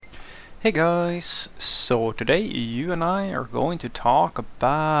Hey guys, so today you and I are going to talk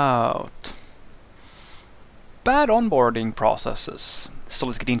about bad onboarding processes. So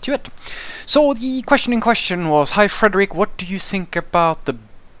let's get into it. So the question in question was, hi Frederick, what do you think about the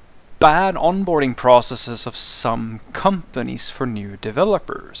bad onboarding processes of some companies for new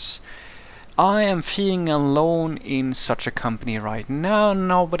developers? I am feeling alone in such a company right now.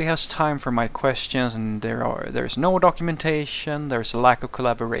 Nobody has time for my questions, and there's no documentation, there's a lack of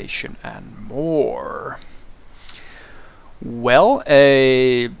collaboration, and more. Well,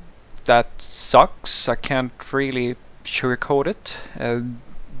 that sucks. I can't really sugarcoat it.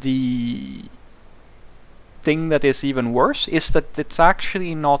 The thing that is even worse is that it's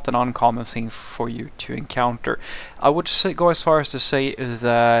actually not an uncommon thing for you to encounter. I would go as far as to say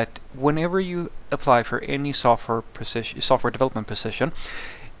that whenever you apply for any software development position,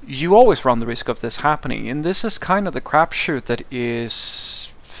 you always run the risk of this happening. And this is kind of the crapshoot that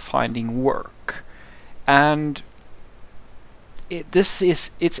is finding work. And it's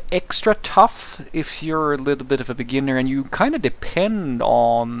extra tough if you're a little bit of a beginner and you kind of depend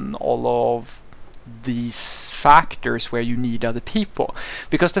on all of these factors where you need other people.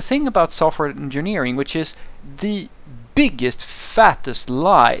 Because the thing about software engineering, which is the biggest, fattest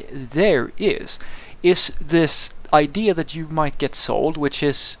lie there is this idea that you might get sold, which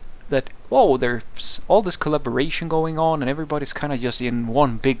is that, oh, there's all this collaboration going on and everybody's kind of just in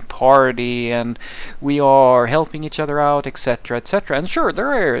one big party and we are helping each other out, etc., etc. And sure,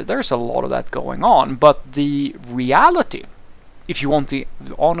 there's a lot of that going on, but the reality, if you want the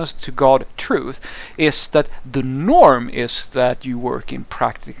honest to God truth, is that the norm is that you work in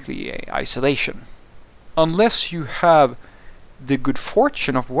practically isolation. Unless you have the good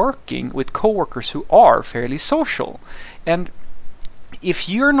fortune of working with coworkers who are fairly social. And if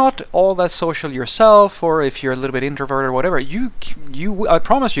you're not all that social yourself, or if you're a little bit introverted or whatever, I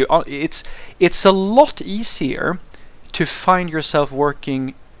promise you, it's a lot easier to find yourself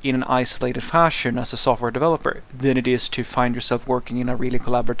working in an isolated fashion as a software developer than it is to find yourself working in a really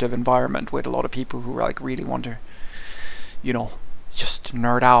collaborative environment with a lot of people who like really want to, just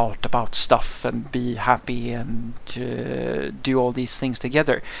nerd out about stuff and be happy and do all these things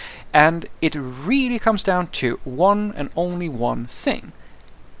together. And it really comes down to one and only one thing.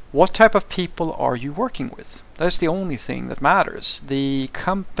 What type of people are you working with? That's the only thing that matters. The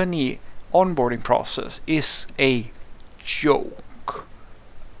company onboarding process is a joke.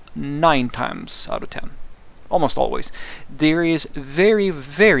 9 times out of 10. Almost always. There is very,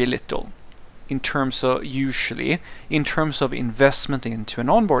 very little in terms of investment into an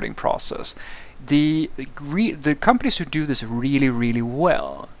onboarding process. The companies who do this really, really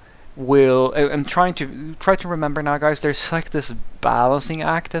well will, I'm try to remember now, guys, there's like this balancing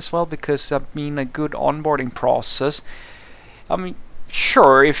act as well, because a good onboarding process,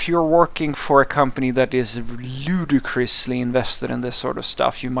 sure, if you're working for a company that is ludicrously invested in this sort of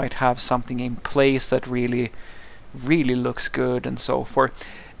stuff, you might have something in place that really, really looks good and so forth,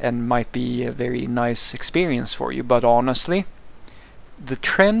 and might be a very nice experience for you. But honestly, the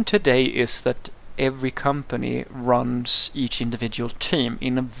trend today is that every company runs each individual team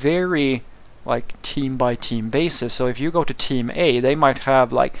in a very team by team basis. So if you go to team A, they might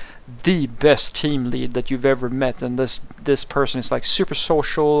have the best team lead that you've ever met, and this person is super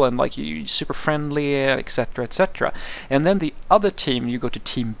social and super friendly, etc., etc. And then the other team, you go to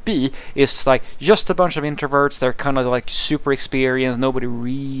team B, is just a bunch of introverts. They're kind of super experienced, nobody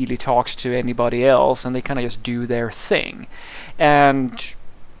really talks to anybody else, and they kind of just do their thing. And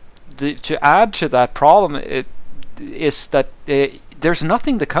to add to that problem, is that there's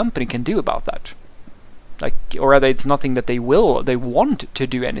nothing the company can do about that. Or rather, it's nothing that they want to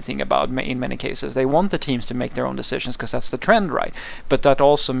do anything about. In many cases, they want the teams to make their own decisions because that's the trend, right? But that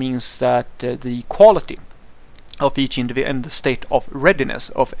also means that the quality of each individual and the state of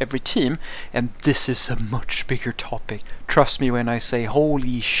readiness of every team, and this is a much bigger topic. Trust me when I say,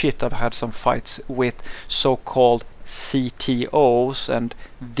 holy shit, I've had some fights with so-called CTOs and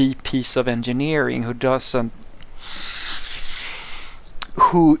VPs of engineering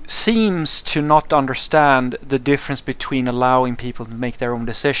who seems to not understand the difference between allowing people to make their own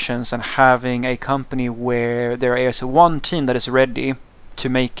decisions and having a company where there is one team that is ready to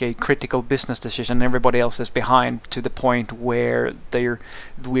make a critical business decision and everybody else is behind, to the point where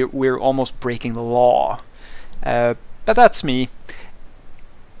we're almost breaking the law. But that's me.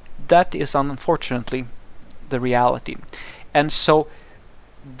 That is unfortunately the reality. And so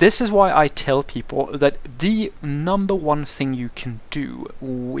this is why I tell people that the number one thing you can do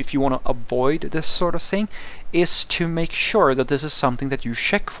if you want to avoid this sort of thing is to make sure that this is something that you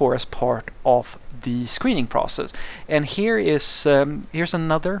check for as part of the screening process. And here's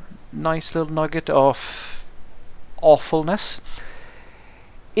another nice little nugget of awfulness.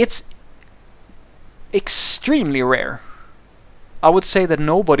 It's extremely rare. I would say that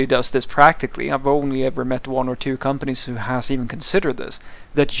nobody does this practically. I've only ever met 1 or 2 companies who has even considered this,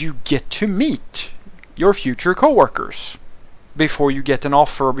 that you get to meet your future coworkers before you get an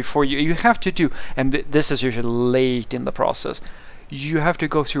offer, before you have to do, and this is usually late in the process, you have to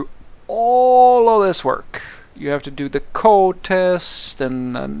go through all of this work. You have to do the code test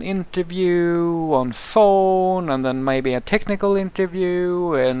and an interview on phone, and then maybe a technical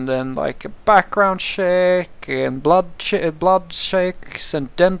interview, and then like a background check and blood checks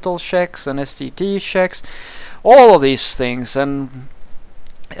and dental checks and STD checks, all of these things, and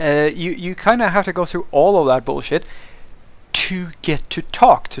you kind of have to go through all of that bullshit to get to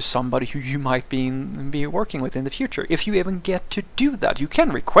talk to somebody who you might be working with in the future. If you even get to do that, you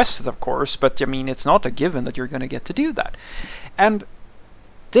can request it, of course, but I mean, it's not a given that you're going to get to do that. And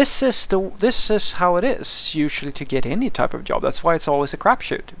this is how it is usually to get any type of job. That's why it's always a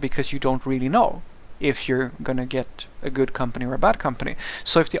crapshoot, because you don't really know if you're going to get a good company or a bad company.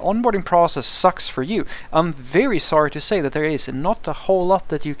 So if the onboarding process sucks for you, I'm very sorry to say that there is not a whole lot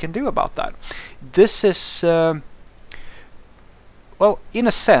that you can do about that. This is well, in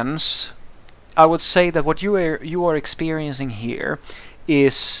a sense, I would say that what you are experiencing here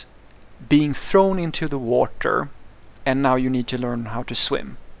is being thrown into the water, and now you need to learn how to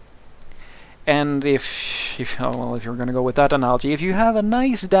swim. And if you're going to go with that analogy, if you have a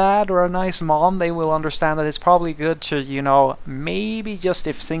nice dad or a nice mom, they will understand that it's probably good to, maybe just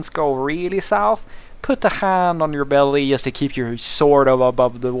if things go really south, put a hand on your belly just to keep you sort of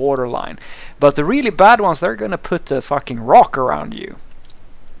above the waterline. But the really bad ones, they're gonna put the fucking rock around you.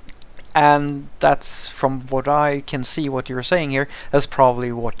 And that's, from what I can see what you're saying here, that's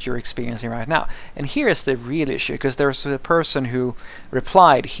probably what you're experiencing right now. And here is the real issue, because there's a person who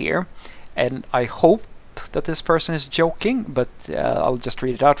replied here, and I hope that this person is joking, but I'll just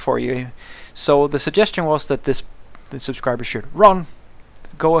read it out for you. So the suggestion was that the subscriber should run,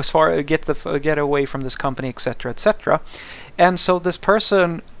 go as far, get away from this company, etc., etc. And so this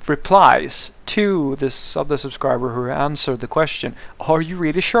person replies to this other subscriber who answered the question, are you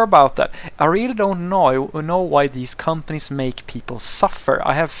really sure about that? I really don't know why these companies make people suffer.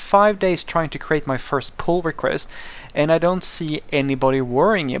 I have 5 days trying to create my first pull request, and I don't see anybody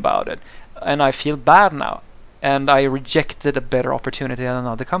worrying about it. And I feel bad now. And I rejected a better opportunity than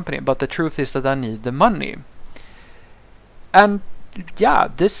another company. But the truth is that I need the money. And yeah,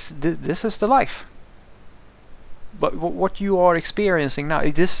 this is the life. But what you are experiencing now,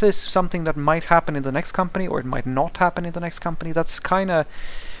 this is something that might happen in the next company, or it might not happen in the next company. That's kind of,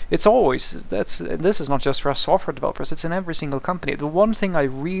 it's always, this is not just for us software developers, it's in every single company. The one thing I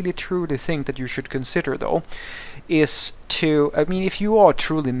really truly think that you should consider, though, is if you are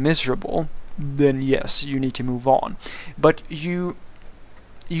truly miserable, then yes, you need to move on. But you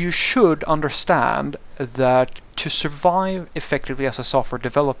should understand that to survive effectively as a software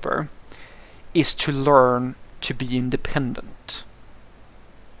developer is to learn to be independent.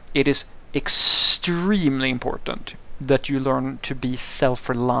 It is extremely important that you learn to be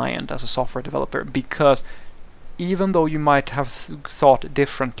self-reliant as a software developer, because even though you might have thought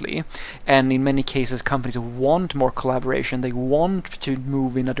differently, and in many cases companies want more collaboration, they want to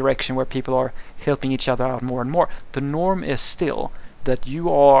move in a direction where people are helping each other out more and more, the norm is still that you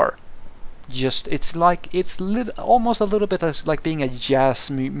are just, almost a little bit as like being a jazz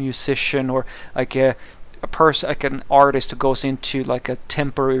musician, or like a person, like an artist who goes into like a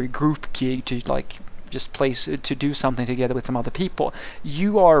temporary group gig to like just to do something together with some other people.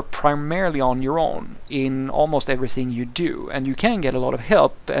 You are primarily on your own in almost everything you do, and you can get a lot of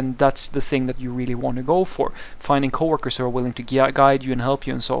help, and that's the thing that you really want to go for, finding coworkers who are willing to guide you and help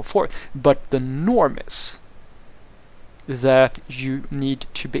you and so forth. But the norm is that you need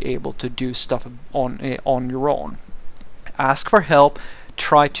to be able to do stuff on your own. Ask for help.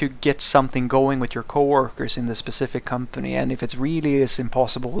 Try to get something going with your coworkers in the specific company, and if it really is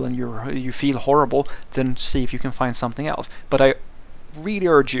impossible and you feel horrible, then see if you can find something else. But I really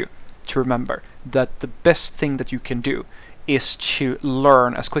urge you to remember that the best thing that you can do is to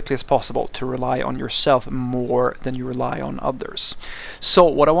learn as quickly as possible to rely on yourself more than you rely on others. So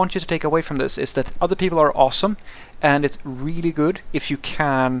what I want you to take away from this is that other people are awesome, and it's really good if you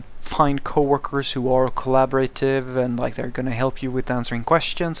can find coworkers who are collaborative and like they're going to help you with answering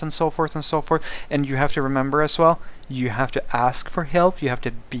questions and so forth and so forth. And you have to remember as well, you have to ask for help. You have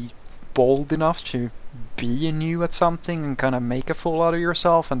to be bold enough to be new at something and kind of make a fool out of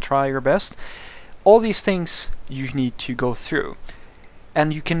yourself and try your best. All these things you need to go through,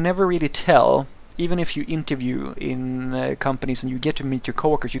 and you can never really tell even if you interview in companies and you get to meet your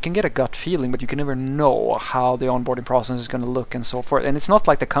coworkers, you can get a gut feeling, but you can never know how the onboarding process is going to look and so forth. And it's not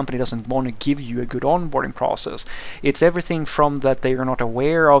like the company doesn't want to give you a good onboarding process. It's everything from that they are not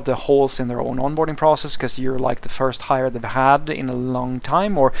aware of the holes in their own onboarding process because you're like the first hire they've had in a long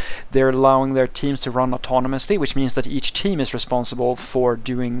time, or they're allowing their teams to run autonomously, which means that each team is responsible for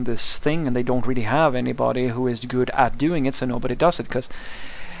doing this thing and they don't really have anybody who is good at doing it, so nobody does it because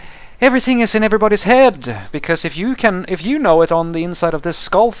everything is in everybody's head. Because if you know it on the inside of this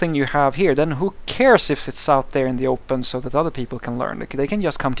skull thing you have here, then who cares if it's out there in the open so that other people can learn? They can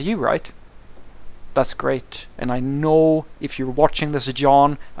just come to you, right? That's great. And I know if you're watching this,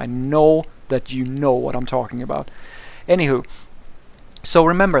 John, I know that you know what I'm talking about. Anywho, so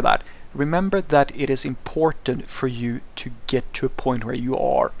remember that. Remember that it is important for you to get to a point where you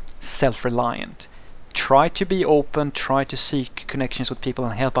are self-reliant. Try to be open, try to seek connections with people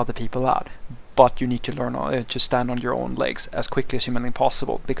and help other people out. But you need to learn to stand on your own legs as quickly as humanly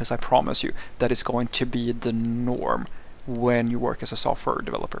possible, because I promise you that is going to be the norm when you work as a software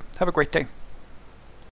developer. Have a great day.